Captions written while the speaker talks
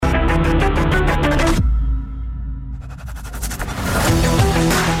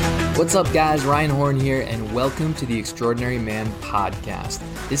What's up, guys? Ryan Horn here, and welcome to the Extraordinary Man Podcast.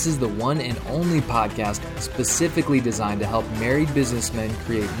 This is the one and only podcast specifically designed to help married businessmen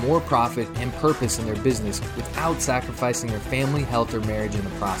create more profit and purpose in their business without sacrificing their family, health, or marriage in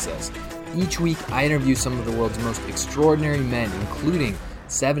the process. Each week, I interview some of the world's most extraordinary men, including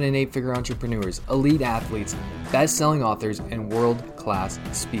 7- and 8-figure entrepreneurs, elite athletes, best-selling authors, and world-class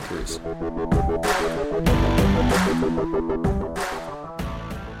speakers.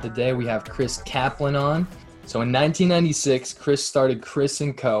 Today we have Chris Kaplan on. So in 1996, Chris started Chris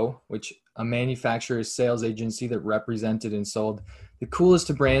 & Co., which a manufacturer's sales agency that represented and sold the coolest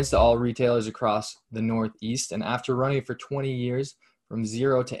of brands to all retailers across the Northeast. And after running it for 20 years, from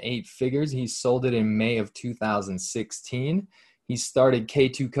 0 to 8 figures, he sold it in May of 2016. He started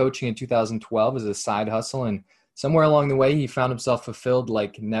K2 Coaching in 2012 as a side hustle, and somewhere along the way, he found himself fulfilled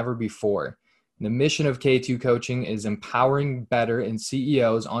like never before. The mission of K2 Coaching is empowering better and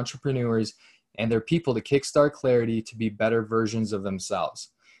CEOs, entrepreneurs, and their people to kickstart clarity to be better versions of themselves.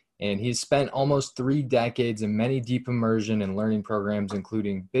 And he's spent almost 3 decades in many deep immersion and learning programs,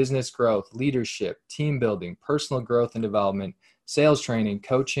 including business growth, leadership, team building, personal growth and development, sales training,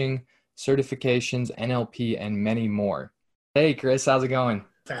 coaching, certifications, NLP, and many more. Hey, Chris, how's it going?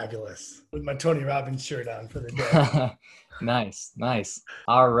 Fabulous. With my Tony Robbins shirt on for the day. Nice.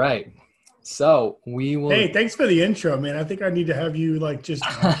 All right. So we will. Hey, thanks for the intro, man. I think I need to have you just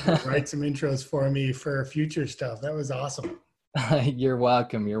write some intros for me for future stuff. That was awesome. You're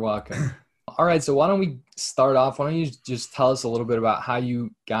welcome. All right. So why don't we start off? Why don't you just tell us a little bit about how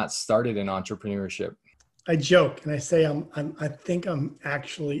you got started in entrepreneurship? I joke and I say I think I'm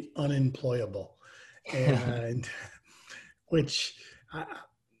actually unemployable, and which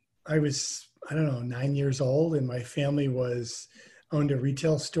I was 9 years old, and my family owned a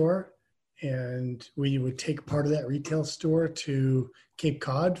retail store. And we would take part of that retail store to Cape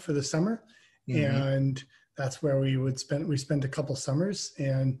Cod for the summer. Mm-hmm. And that's where we spent a couple summers.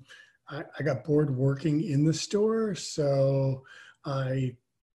 And I got bored working in the store. So I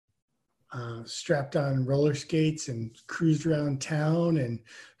strapped on roller skates and cruised around town and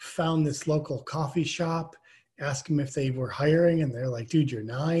found this local coffee shop, asked them if they were hiring. And they're like, dude, you're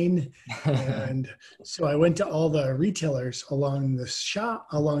 9. And so I went to all the retailers along the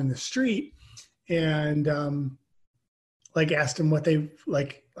street and asked them what they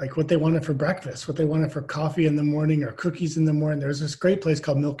what they wanted for breakfast, what they wanted for coffee in the morning or cookies in the morning. There's this great place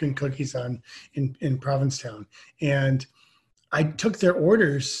called Milk and Cookies in Provincetown. And I took their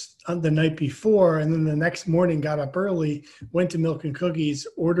orders on the night before, and then the next morning got up early, went to Milk and Cookies,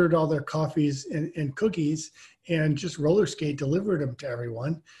 ordered all their coffees and cookies, and just roller skate delivered them to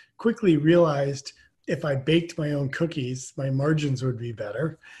everyone. Quickly realized if I baked my own cookies, my margins would be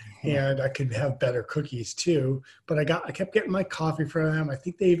better, and I could have better cookies too. But I kept getting my coffee from them. I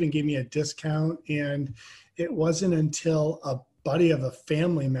think they even gave me a discount. And it wasn't until a buddy of a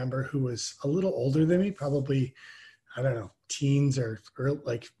family member who was a little older than me, probably, teens or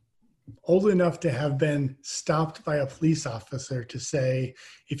old enough to have been stopped by a police officer to say,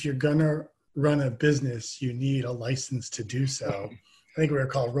 if you're gonna run a business, you need a license to do so. I think we were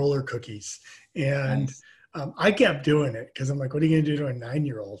called Roller Cookies. And nice. I kept doing it because I'm like, what are you going to do to a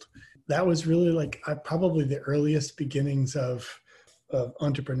 9-year-old? That was really probably the earliest beginnings of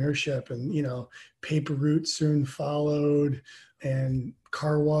entrepreneurship. And, Paper Route soon followed, and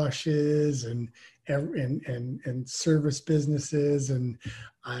car washes and service businesses. And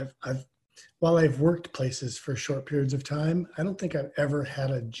while I've worked places for short periods of time, I don't think I've ever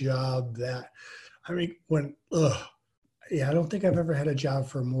had a job I don't think I've ever had a job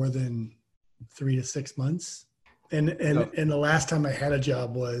for more than 3 to 6 months. And the last time I had a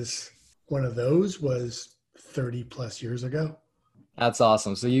job was 30 plus years ago. That's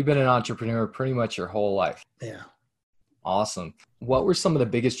awesome. So you've been an entrepreneur pretty much your whole life. Yeah. Awesome. What were some of the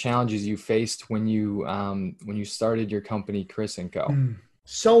biggest challenges you faced when you started your company, Chris & Co.?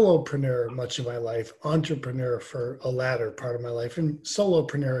 Solopreneur much of my life, entrepreneur for a latter part of my life, and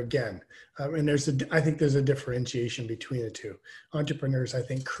solopreneur again. And I think there's a differentiation between the two. Entrepreneurs, I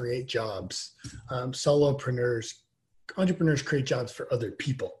think, create jobs. Entrepreneurs create jobs for other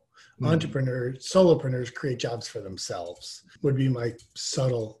people. Solopreneurs create jobs for themselves, would be my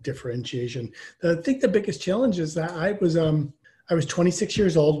subtle differentiation. I think the biggest challenge is that I was 26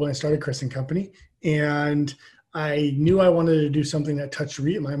 years old when I started Chris & Company, and I knew I wanted to do something that touched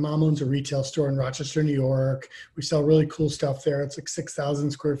my mom owns a retail store in Rochester, New York. We sell really cool stuff there. It's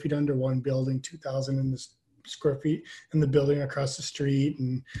 6,000 square feet under one building, 2,000 square feet in the building across the street.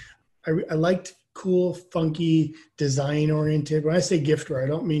 And I liked cool, funky, design oriented. When I say giftware, I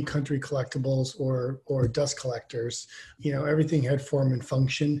don't mean country collectibles or dust collectors. Everything had form and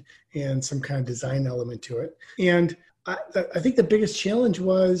function and some kind of design element to it. And I think the biggest challenge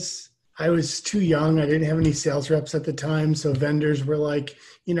was I was too young. I didn't have any sales reps at the time. So vendors were like,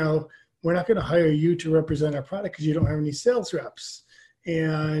 we're not going to hire you to represent our product because you don't have any sales reps.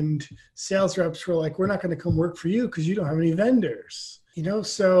 And sales reps were like, we're not going to come work for you because you don't have any vendors.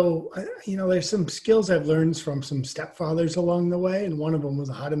 So there's some skills I've learned from some stepfathers along the way. And one of them was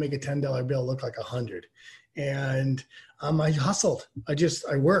how to make a $10 bill look like 100. And I hustled. I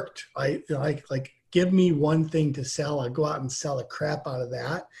worked. I give me one thing to sell. I go out and sell the crap out of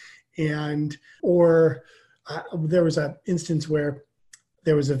that. There was an instance where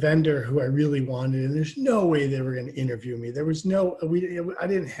there was a vendor who I really wanted, and there's no way they were going to interview me. I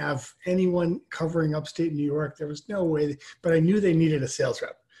didn't have anyone covering upstate New York. There was no way, but I knew they needed a sales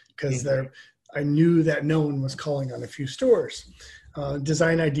rep because I knew that no one was calling on a few stores.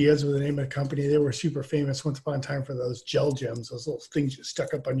 Design Ideas was the name of the company. They were super famous once upon a time for those gel gems, those little things you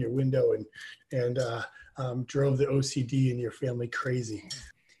stuck up on your window and drove the OCD in your family crazy.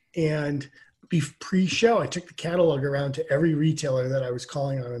 And pre-show, I took the catalog around to every retailer that I was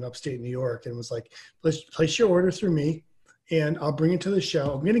calling on in upstate New York and was like, place your order through me and I'll bring it to the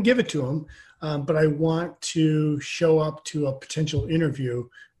show. I'm going to give it to them, but I want to show up to a potential interview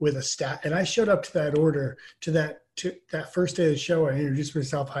with a staff. And I showed up to that order, to that first day of the show. I introduced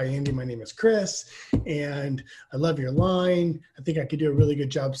myself. Hi, Andy. My name is Chris, and I love your line. I think I could do a really good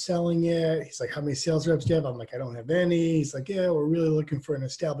job selling it. He's like, how many sales reps do you have? I'm like, I don't have any. He's like, yeah, we're really looking for an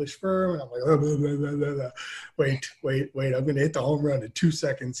established firm. And I'm like, blah, blah, blah, blah, blah. Wait. I'm going to hit the home run in 2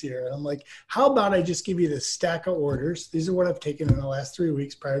 seconds here. And I'm like, how about I just give you this stack of orders? These are what I've taken in the last 3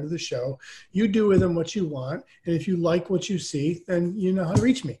 weeks prior to the show. You do with them what you want. And if you like what you see, then you know how to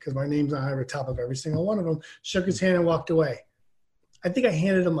reach me because my name's on the top of every single one of them. Shook his hand and walked away. I think I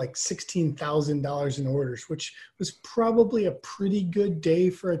handed him like $16,000 in orders, which was probably a pretty good day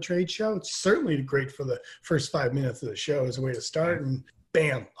for a trade show. It's certainly great for the first 5 minutes of the show as a way to start, and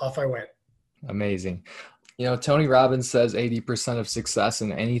bam, off I went. Amazing. Tony Robbins says 80% of success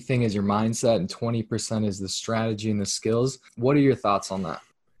in anything is your mindset and 20% is the strategy and the skills. What are your thoughts on that?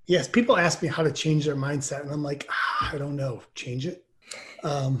 Yes, people ask me how to change their mindset, and I'm like, I don't know. Change it?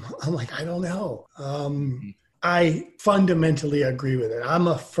 I'm like, I don't know. I fundamentally agree with it. I'm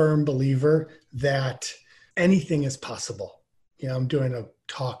a firm believer that anything is possible. I'm doing a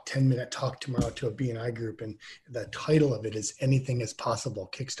 10-minute talk tomorrow to a B&I group, and the title of it is Anything is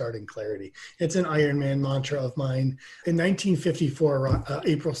Possible, Kickstarting Clarity. It's an Ironman mantra of mine. In 1954,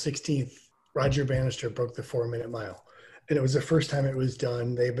 April 16th, Roger Bannister broke the 4-minute mile. And it was the first time it was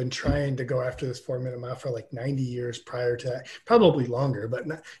done. They've been trying to go after this 4-minute mile for like 90 years prior to that, probably longer, but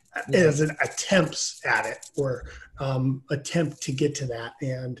as an attempts at it or attempt to get to that.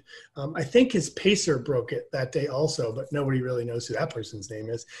 And I think his pacer broke it that day also, but nobody really knows who that person's name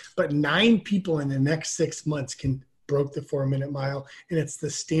is. But 9 people in the next 6 months broke the 4-minute mile. And it's the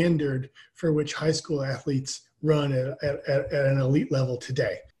standard for which high school athletes run at an elite level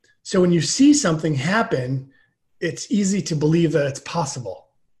today. So when you see something happen, it's easy to believe that it's possible.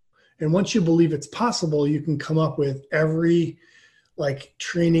 And once you believe it's possible, you can come up with every like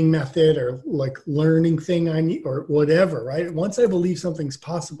training method or like learning thing I need or whatever, right? Once I believe something's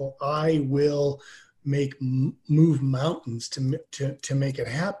possible, I will move mountains to make it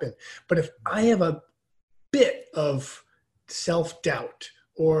happen. But if I have a bit of self-doubt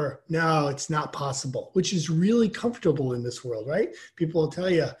or no, it's not possible, which is really comfortable in this world, right? People will tell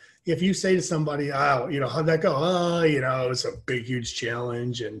you, if you say to somebody, how'd that go? It was a big, huge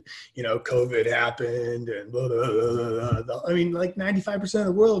challenge and, COVID happened and blah, blah, blah, blah. I mean, like 95% of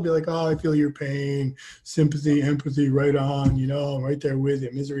the world will be like, I feel your pain, sympathy, empathy, right on, I'm right there with you.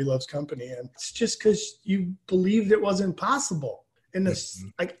 Misery loves company. And it's just because you believed it wasn't possible. And this,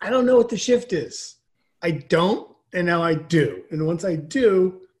 I don't know what the shift is. I don't. And now I do. And once I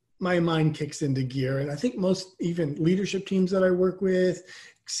do, my mind kicks into gear. And I think most even leadership teams that I work with,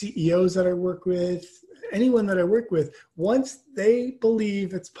 CEOs that I work with, anyone that I work with, once they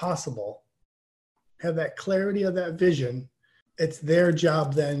believe it's possible, have that clarity of that vision, it's their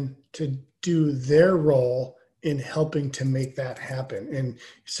job then to do their role in helping to make that happen. And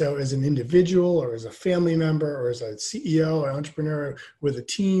so as an individual or as a family member or as a CEO or entrepreneur with a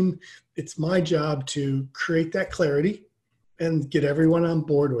team, it's my job to create that clarity and get everyone on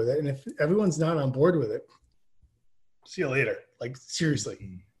board with it. And if everyone's not on board with it, see you later. Like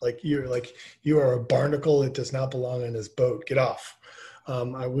seriously, you are a barnacle that does not belong on this boat. Get off.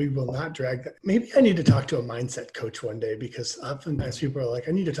 We will not drag that. Maybe I need to talk to a mindset coach one day, because oftentimes people are like,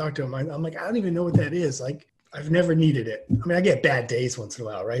 I need to talk to a mind. I'm like, I don't even know what that is. Like, I've never needed it. I mean, I get bad days once in a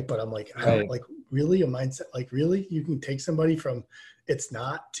while, right? But I'm like, I don't, Right. like, really, a mindset, like, really, you can take somebody from it's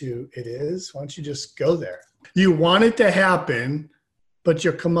not to it is. Why don't you just go there? You want it to happen, but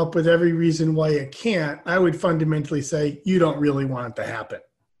you'll come up with every reason why it can't. I would fundamentally say you don't really want it to happen.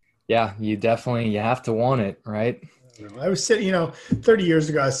 Yeah, you have to want it, right? I was sitting, 30 years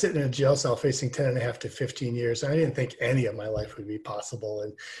ago, I was sitting in a jail cell facing 10 and a half to 15 years. And I didn't think any of my life would be possible.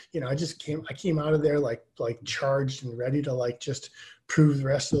 And, I came out of there like charged and ready to like just prove the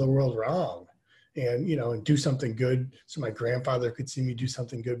rest of the world wrong, and, and do something good. So my grandfather could see me do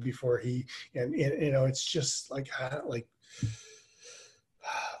something good before and it's just like,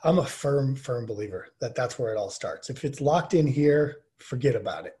 I'm a firm believer that that's where it all starts. If it's locked in here, forget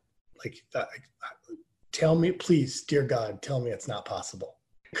about it. Like, tell me, please, dear God, tell me it's not possible.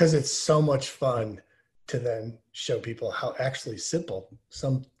 Because it's so much fun to then show people how actually simple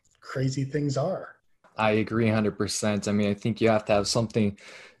some crazy things are. I agree 100%. I mean, I think you have to have something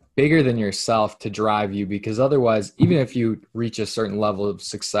bigger than yourself to drive you, because otherwise, even if you reach a certain level of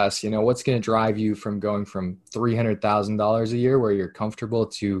success, what's going to drive you from going from $300,000 a year where you're comfortable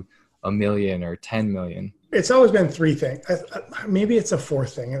to a million or 10 million? It's always been three things. Maybe it's a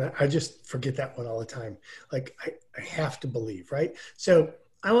fourth thing, and I just forget that one all the time. Like, I have to believe, right? So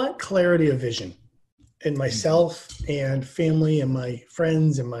I want clarity of vision in myself and family and my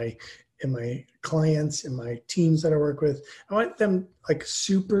friends and my clients and my teams that I work with. I want them like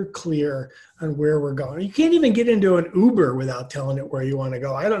super clear on where we're going. You can't even get into an Uber without telling it where you want to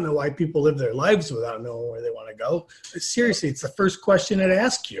go. I don't know why people live their lives without knowing where they want to go. Seriously, it's the first question it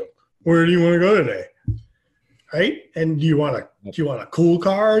asks you. Where do you want to go today? Right? And do you want a cool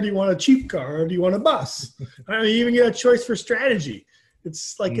car? Do you want a cheap car? Do you want a bus? I mean, you even get a choice for strategy.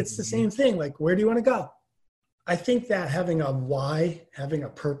 It's like, it's the same thing. Like, where do you want to go? I think that having a why, having a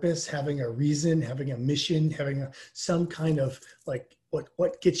purpose, having a reason, having a mission, having some kind of like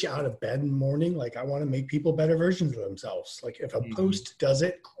what gets you out of bed in the morning. Like, I want to make people better versions of themselves. Like, if a post does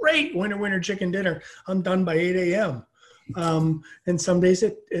it, great, winner, chicken dinner. I'm done by 8 a.m. And some days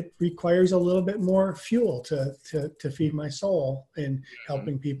it requires a little bit more fuel to feed my soul in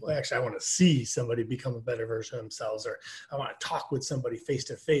helping people. Actually, I want to see somebody become a better version of themselves, or I want to talk with somebody face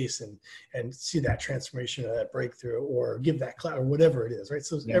to face and see that transformation or that breakthrough, or give that class, or whatever it is. Right.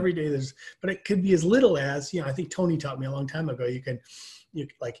 So every day but it could be as little as, I think Tony taught me a long time ago, you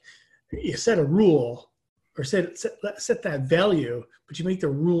set a rule or set that value, but you make the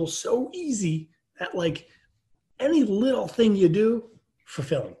rule so easy that like, any little thing you do,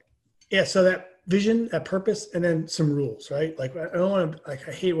 fulfilling. Yeah. So that vision, that purpose, and then some rules, right? Like, I don't want to, like,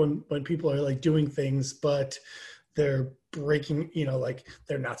 I hate when people are like doing things, but they're breaking, like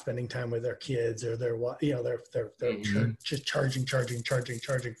they're not spending time with their kids, or they're just charging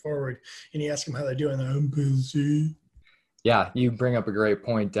forward. And you ask them how they're doing. I'm busy. Yeah, you bring up a great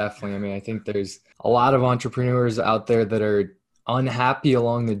point. Definitely. I mean, I think there's a lot of entrepreneurs out there that are unhappy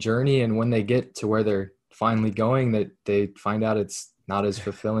along the journey. And when they get to where they're finally going, that they find out it's not as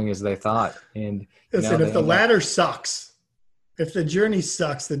fulfilling as they thought. And listen, if the ladder sucks, if the journey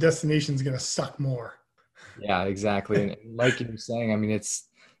sucks, the destination's going to suck more. Yeah, exactly. And like you were saying, I mean,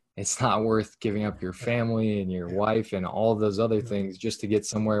 it's not worth giving up your family and your wife and all of those other things just to get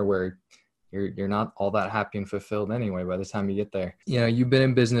somewhere where you're not all that happy and fulfilled anyway by the time you get there. You've been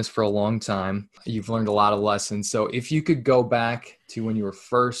in business for a long time. You've learned a lot of lessons. So if you could go back to when you were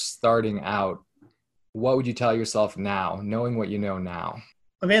first starting out, what would you tell yourself now, knowing what you know now?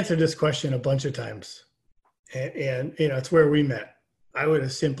 I've answered this question a bunch of times, and it's where we met. I would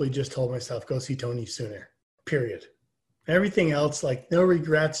have simply just told myself, go see Tony sooner, period. Everything else, like, no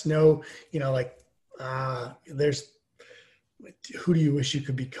regrets, no, there's, who do you wish you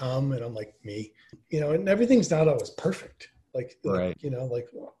could become? And I'm like, me, and everything's not always perfect. Like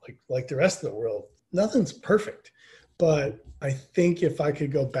the rest of the world, nothing's perfect. But I think if I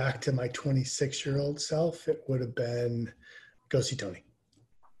could go back to my 26-year-old self, it would have been go see Tony.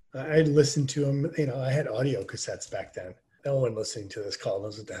 I'd listened to him. I had audio cassettes back then. No one listening to this call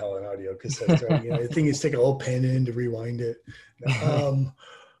knows what the hell an audio cassette is. Right? The thing is, take a whole pen in to rewind it.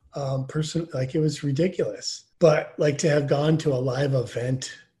 Like, it was ridiculous. But like, to have gone to a live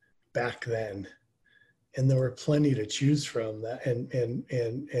event back then, and there were plenty to choose from, that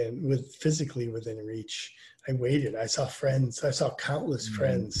and with physically within reach. I waited. I saw countless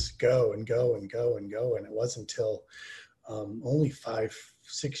friends go and go and go and go. And it wasn't until only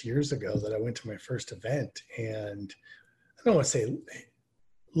 5-6 years ago that I went to my first event. And I don't want to say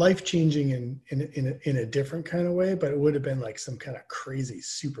life-changing in a different kind of way, but it would have been like some kind of crazy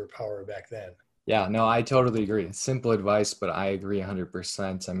superpower back then. Yeah, no, I totally agree. Simple advice, but I agree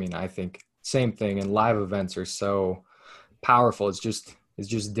 100%. I mean, I think same thing. And live events are so powerful. It's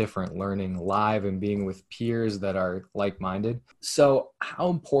just different learning live and being with peers that are like-minded. So, how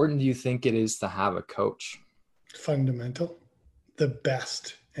important do you think it is to have a coach? Fundamental. The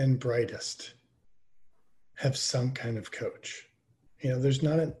best and brightest have some kind of coach. There's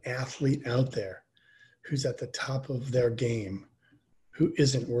not an athlete out there who's at the top of their game who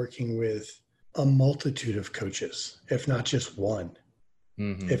isn't working with a multitude of coaches, if not just one.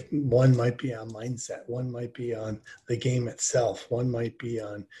 Mm-hmm. If one might be on mindset, one might be on the game itself, one might be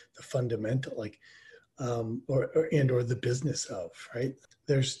on the fundamental, or the business of, right?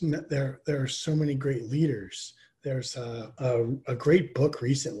 There are so many great leaders. There's a great book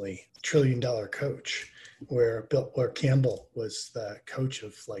recently, $1 Trillion Coach, where Campbell was the coach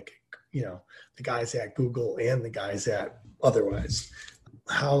of the guys at Google and the guys at otherwise.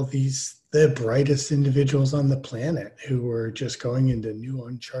 How the brightest individuals on the planet who were just going into new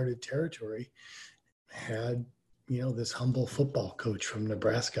uncharted territory had, this humble football coach from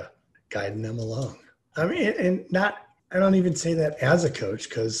Nebraska guiding them along. I mean, I don't even say that as a coach,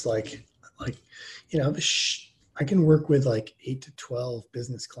 because I can work with 8 to 12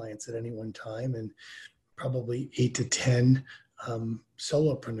 business clients at any one time, and probably 8 to 10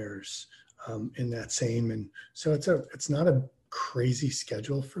 solopreneurs in that same. And so it's not a crazy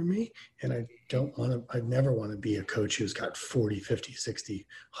schedule for me. And I never want to be a coach who's got 40, 50, 60,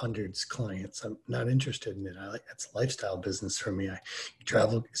 hundreds clients. I'm not interested in it. It's a lifestyle business for me. I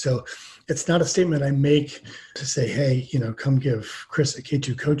travel. So it's not a statement I make to say, hey, come give Chris at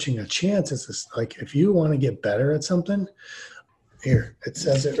K2 Coaching a chance. It's just if you want to get better at something, here, it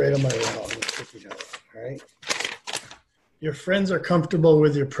says it right on my wall. All right. Your friends are comfortable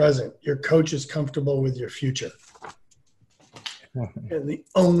with your present. Your coach is comfortable with your future. And the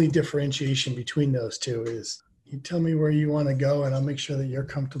only differentiation between those two is you tell me where you want to go, and I'll make sure that you're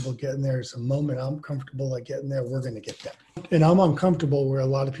comfortable getting there. It's a moment I'm comfortable getting there, we're going to get there. And I'm uncomfortable where a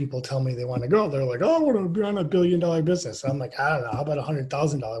lot of people tell me they want to go. They're like, oh, I want to be on $1 billion business. I'm like, I don't know. How about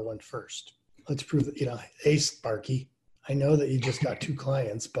 $100,000 one first? Let's prove that, hey, Sparky, I know that you just got 2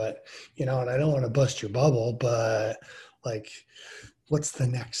 clients, but, and I don't want to bust your bubble, but what's the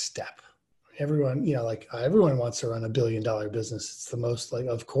next step? Everyone, everyone wants to run $1 billion business. It's the most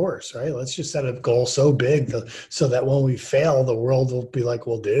of course, right? Let's just set a goal so big so that when we fail, the world will be like,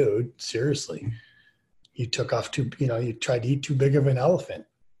 well, dude, seriously, you took off you tried to eat too big of an elephant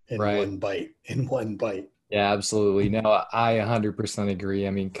in one bite. Yeah, absolutely. No, I 100% agree.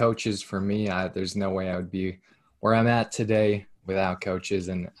 I mean, coaches for me, there's no way I would be where I'm at today without coaches.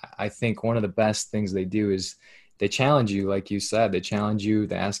 And I think one of the best things they do is they challenge you, like you said. They challenge you,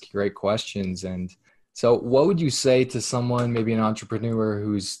 they ask you great questions. And so what would you say to someone, maybe an entrepreneur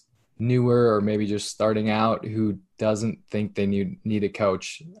who's newer or maybe just starting out, who doesn't think they need a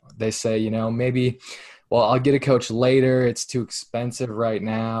coach? They say, maybe, well, I'll get a coach later. It's too expensive right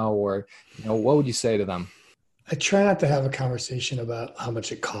now. Or, what would you say to them? I try not to have a conversation about how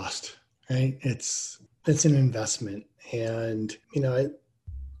much it costs, right? It's an investment. And,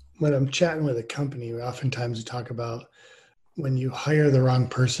 when I'm chatting with a company, oftentimes we talk about when you hire the wrong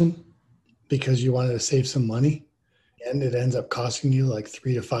person because you wanted to save some money, and it ends up costing you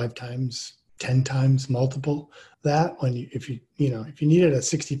 3 to 5 times, 10 times multiple that. If you needed a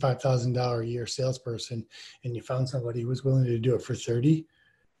 $65,000 a year salesperson and you found somebody who was willing to do it for 30,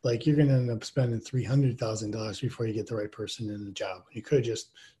 you're going to end up spending $300,000 before you get the right person in the job. You could have just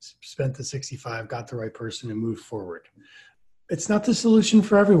spent the 65, got the right person, and moved forward. It's not the solution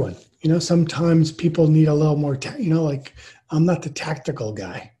for everyone. Sometimes people need a little more, I'm not the tactical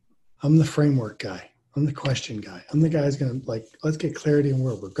guy. I'm the framework guy. I'm the question guy. I'm the guy who's going to let's get clarity on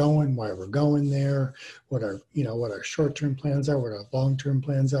where we're going, why we're going there, what our short-term plans are, what our long-term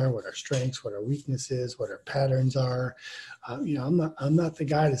plans are, what our strengths, what our weaknesses, what our patterns are. I'm not the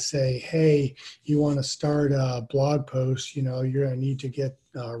guy to say, hey, you want to start a blog post, you're going to need to get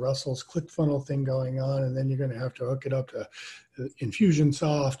Russell's ClickFunnels thing going on, and then you're going to have to hook it up to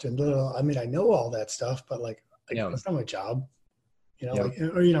Infusionsoft and I know all that stuff, but that's not my job.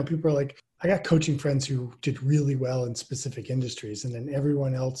 People are like, I got coaching friends who did really well in specific industries, and then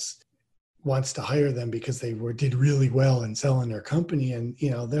everyone else wants to hire them because they did really well in selling their company. And,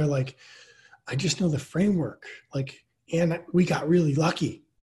 they're like, I just know the framework. And we got really lucky,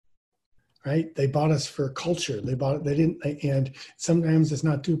 right? They bought us for culture. And sometimes it's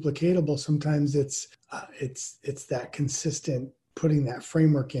not duplicatable. Sometimes it's that consistent putting that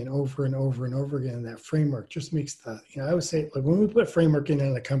framework in over and over and over again. And that framework just makes I would say, like, when we put framework in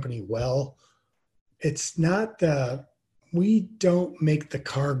a company, well, it's not we don't make the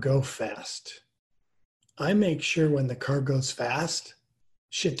car go fast. I make sure when the car goes fast,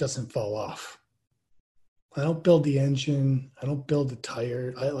 shit doesn't fall off. I don't build the engine. I don't build the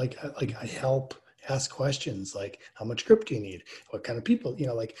tire. I help ask questions like, how much grip do you need? What kind of people,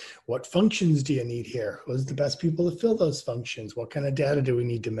 like, what functions do you need here? Who's the best people to fill those functions? What kind of data do we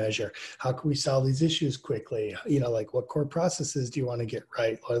need to measure? How can we solve these issues quickly? Like, what core processes do you want to get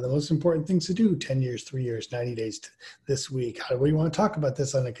right? What are the most important things to do? 10 years, 3 years, 90 days this week? How do we want to talk about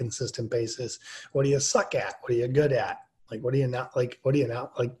this on a consistent basis? What do you suck at? What are you good at? Like, what do you not like? What do you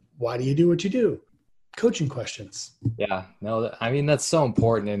not like? Why do you do what you do? Coaching questions. Yeah, no, I mean, that's so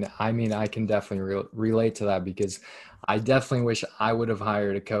important. And I mean, I can definitely relate to that, because I definitely wish I would have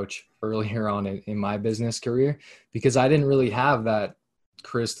hired a coach earlier on in my business career, because I didn't really have that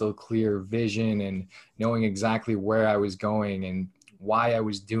crystal clear vision and knowing exactly where I was going and why I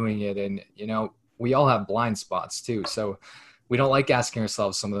was doing it. And, we all have blind spots too. So we don't like asking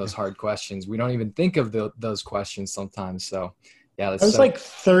ourselves some of those hard questions. We don't even think of those questions sometimes. So yeah, I was like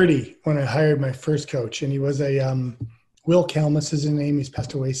 30 when I hired my first coach, and he was Will Kalmus is his name. He's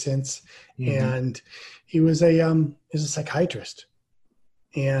passed away since. Mm-hmm. And he was a psychiatrist,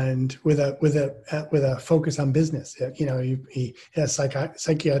 and with a focus on business. He has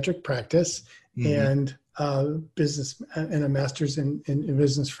psychiatric practice, mm-hmm. and business, and a master's in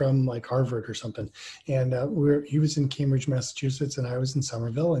business from like Harvard or something. And he was in Cambridge, Massachusetts, and I was in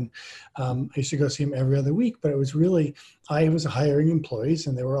Somerville. And I used to go see him every other week. But it was really, I was hiring employees,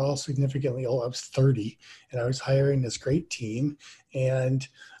 and they were all significantly old. I was 30, and I was hiring this great team, and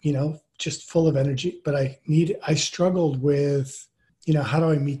just full of energy. But I struggled with, how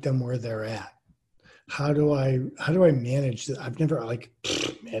do I meet them where they're at? How do I manage that? I've never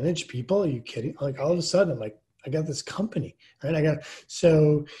managed people. Are you kidding? Like, all of a sudden, I'm like, I got this company, right?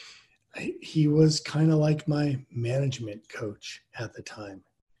 He was kind of like my management coach at the time.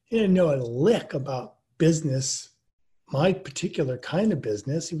 He didn't know a lick about business, my particular kind of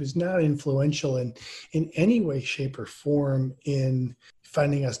business. He was not influential in any way, shape, or form in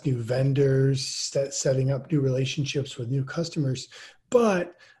finding us new vendors, setting up new relationships with new customers.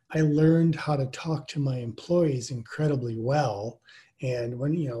 But I learned how to talk to my employees incredibly well. And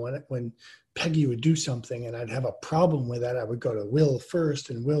when Peggy would do something and I'd have a problem with that, I would go to Will first,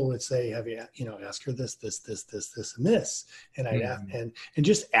 and Will would say, have you, ask her this, and this. And I'd ask, and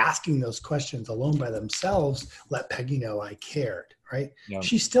just asking those questions alone by themselves let Peggy know I cared, right? Yep.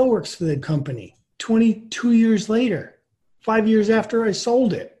 She still works for the company 22 years later, 5 years after I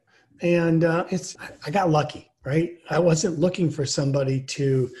sold it. And I got lucky. Right? I wasn't looking for somebody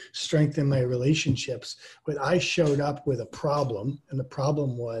to strengthen my relationships, but I showed up with a problem, and the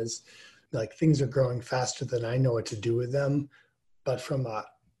problem was like, things are growing faster than I know what to do with them, but from a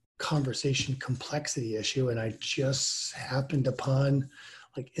conversation complexity issue. And I just happened upon,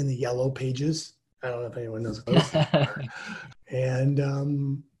 like, in the yellow pages. I don't know if anyone knows what those are. And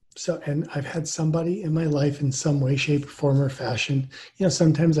and I've had somebody in my life in some way, shape, form, or fashion.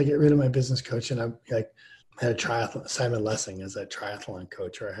 Sometimes I get rid of my business coach, and I'm like, I had a triathlon, Simon Lessing as a triathlon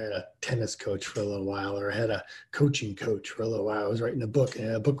coach, or I had a tennis coach for a little while, or I had a coaching coach for a little while. I was writing a book, and I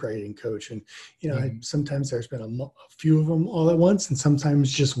had a book writing coach. And, sometimes there's been a few of them all at once, and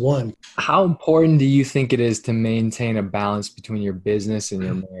sometimes just one. How important do you think it is to maintain a balance between your business and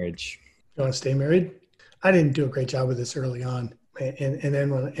your marriage? You want to stay married? I didn't do a great job with this early on. And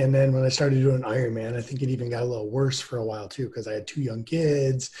then when I started doing Ironman, I think it even got a little worse for a while too, because I had 2 young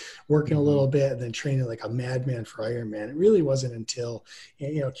kids, working a little bit, and then training like a madman for Ironman. It really wasn't until,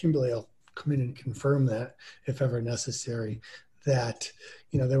 Kimberly will come in and confirm that if ever necessary, that,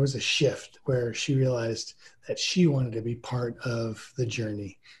 there was a shift where she realized that she wanted to be part of the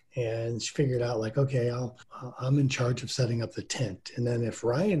journey. And she figured out, like, okay, I'm in charge of setting up the tent. And then if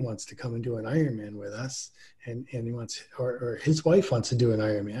Ryan wants to come and do an Ironman with us, and he wants, or his wife wants to do an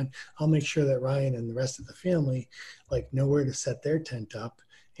Ironman, I'll make sure that Ryan and the rest of the family, like, know where to set their tent up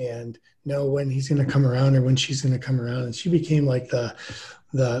and know when he's going to come around or when she's going to come around. And she became like the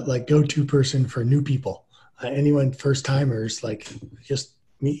like go-to person for new people. Anyone first timers, like, just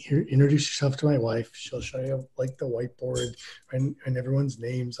meet here, introduce yourself to my wife. She'll show you like the whiteboard and everyone's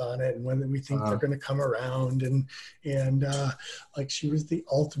names on it, and when we think they're going to come around, and like, she was the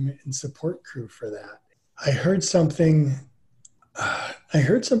ultimate in support crew for that. I heard something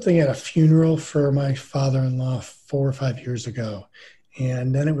at a funeral for my father-in-law 4 or 5 years ago,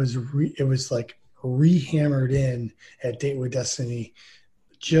 and then it was like re-hammered in at Date with Destiny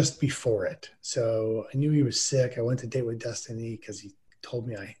just before it. So I knew he was sick. I went to Date with Destiny because he told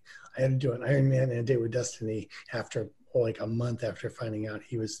me I had to do an Ironman and a Date with Destiny after like a month after finding out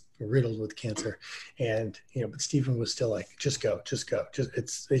he was riddled with cancer. And, but Stephen was still like, just go. Just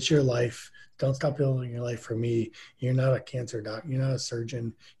it's your life. Don't stop building your life for me. You're not a cancer doc. You're not a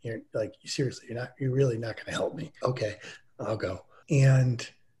surgeon. You're like, seriously, you're really not going to help me. Okay, I'll go. And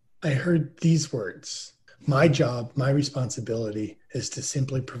I heard these words: my job, my responsibility is to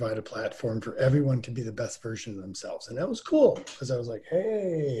simply provide a platform for everyone to be the best version of themselves. And that was cool because I was like,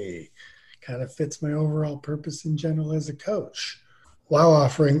 hey, kind of fits my overall purpose in general as a coach, while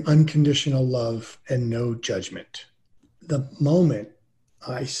offering unconditional love and no judgment. The moment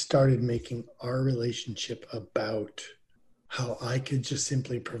I started making our relationship about how I could just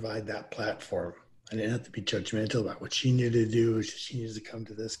simply provide that platform, I didn't have to be judgmental about what she needed to do. She needed to come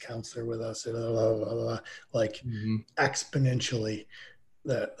to this counselor with us, blah, blah, blah, blah. Like exponentially,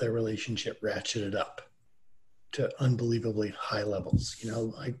 the relationship ratcheted up to unbelievably high levels,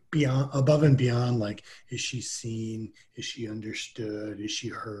 like beyond, above and beyond, like, is she seen? Is she understood? Is she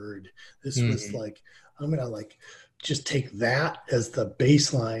heard? This was like, I'm going to like just take that as the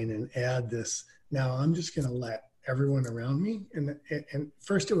baseline and add this. Now I'm just going to let everyone around me. And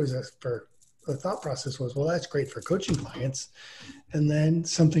first it was the thought process was, well, that's great for coaching clients. And then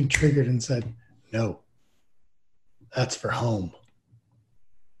something triggered and said, no, that's for home.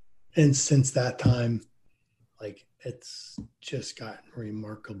 And since that time, like, it's just gotten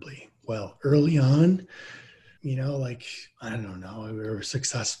remarkably well. Early on, like, I don't know, we were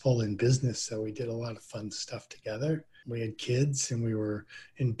successful in business, so we did a lot of fun stuff together. We had kids, and we were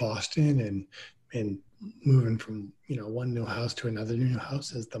in Boston and moving from, one new house to another new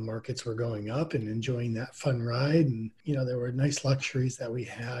house as the markets were going up, and enjoying that fun ride. And, there were nice luxuries that we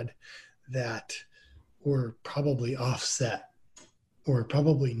had that were probably offset or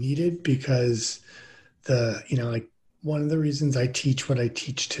probably needed because like, one of the reasons I teach what I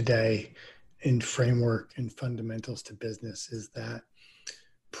teach today in framework and fundamentals to business is that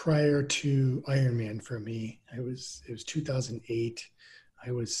prior to Ironman for me, it was 2008.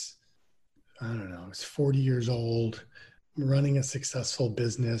 I was 40 years old, running a successful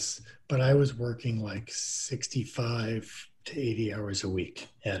business, but I was working like 65 to 80 hours a week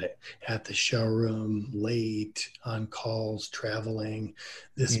at the showroom, late, on calls, traveling,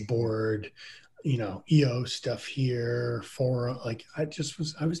 this board, EO stuff here,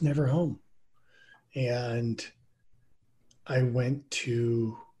 I was never home. And I went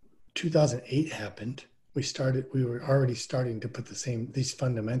to 2008 happened. We were already starting to put these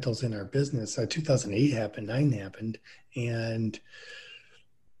fundamentals in our business. 2008 happened, 9 happened. And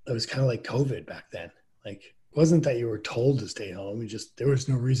it was kind of like COVID back then. Like, it wasn't that you were told to stay home. There was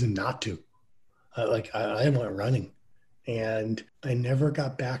no reason not to. I went running. And I never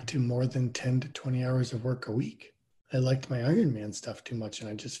got back to more than 10 to 20 hours of work a week. I liked my Ironman stuff too much. And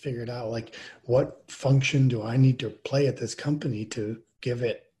I just figured out, like, what function do I need to play at this company to give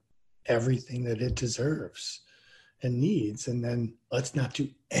it everything that it deserves and needs? And then let's not do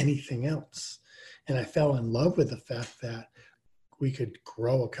anything else. And I fell in love with the fact that we could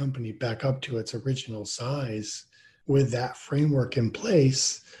grow a company back up to its original size with that framework in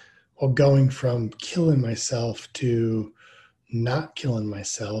place, while going from killing myself to not killing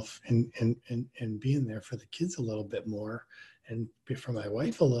myself, and being there for the kids a little bit more, and for my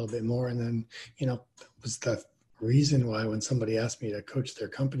wife a little bit more. And then, it was the reason why when somebody asked me to coach their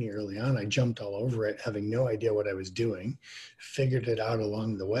company early on, I jumped all over it, having no idea what I was doing, figured it out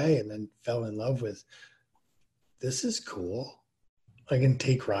along the way, and then fell in love with, this is cool. I can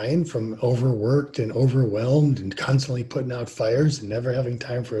take Ryan from overworked and overwhelmed and constantly putting out fires and never having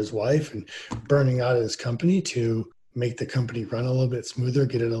time for his wife and burning out of his company, to make the company run a little bit smoother,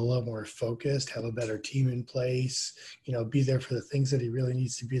 get it a little more focused, have a better team in place, be there for the things that he really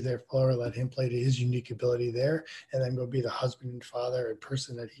needs to be there for, let him play to his unique ability there, and then go be the husband and father and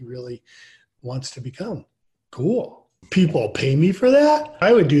person that he really wants to become. Cool. People pay me for that?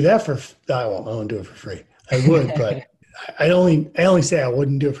 I would do that I won't do it for free. I would, but I only say I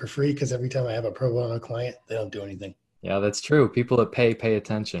wouldn't do it for free because every time I have a pro bono client, they don't do anything. Yeah, that's true. People that pay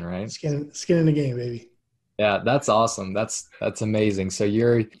attention, right? Skin in the game, baby. Yeah, that's awesome. That's amazing. So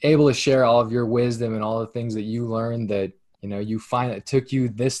you're able to share all of your wisdom and all the things that you learned that, you find it took you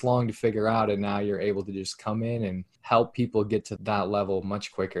this long to figure out, and now you're able to just come in and help people get to that level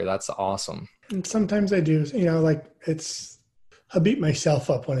much quicker. That's awesome. And sometimes I do, I beat myself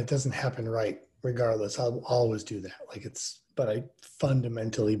up when it doesn't happen right. Regardless, I'll always do that. But I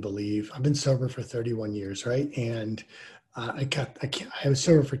fundamentally believe, I've been sober for 31 years, right? And I was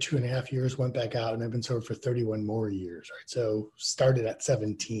sober for 2.5 years, went back out, and I've been sober for 31 more years, right? So started at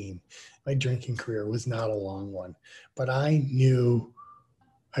 17. My drinking career was not a long one, but I knew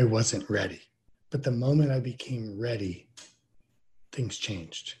I wasn't ready. But the moment I became ready, things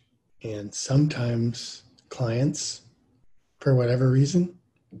changed. And sometimes clients, for whatever reason,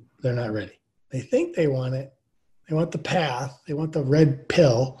 they're not ready. They think they want it. They want the path. They want the red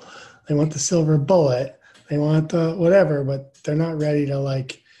pill. They want the silver bullet. They want the whatever, but they're not ready to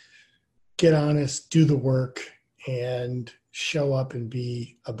like get honest, do the work, and show up and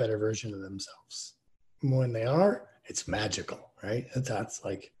be a better version of themselves. And when they are, it's magical, right? That's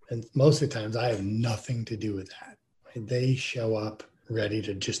like, and most of the times I have nothing to do with that. Right? They show up ready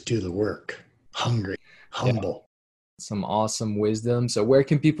to just do the work, hungry, humble. Yeah. Some awesome wisdom. So where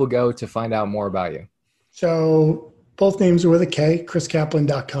can people go to find out more about you? So both names are with a K,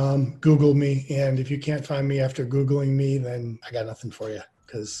 chriskaplan.com. Google me. And if you can't find me after Googling me, then I got nothing for you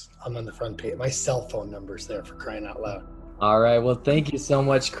because I'm on the front page. My cell phone number's there, for crying out loud. All right. Well, thank you so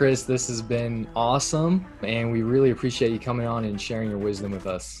much, Chris. This has been awesome. And we really appreciate you coming on and sharing your wisdom with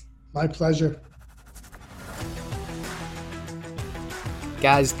us. My pleasure.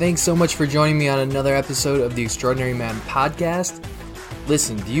 Guys, thanks so much for joining me on another episode of the Extraordinary Man podcast.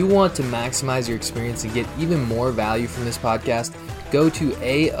 Listen, do you want to maximize your experience and get even more value from this podcast? Go to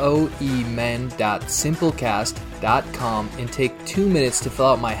aoemen.simplecast.com and take 2 minutes to fill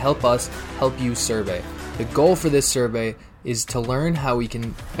out my Help Us, Help You survey. The goal for this survey is to learn how we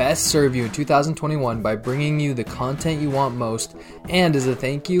can best serve you in 2021 by bringing you the content you want most, and as a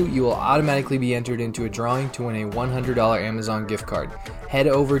thank you, you will automatically be entered into a drawing to win a $100 Amazon gift card. Head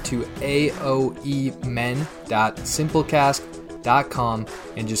over to aoemen.simplecast.com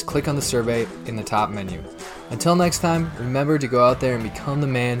and just click on the survey in the top menu. Until next time, remember to go out there and become the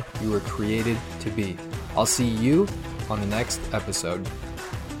man you were created to be. I'll see you on the next episode.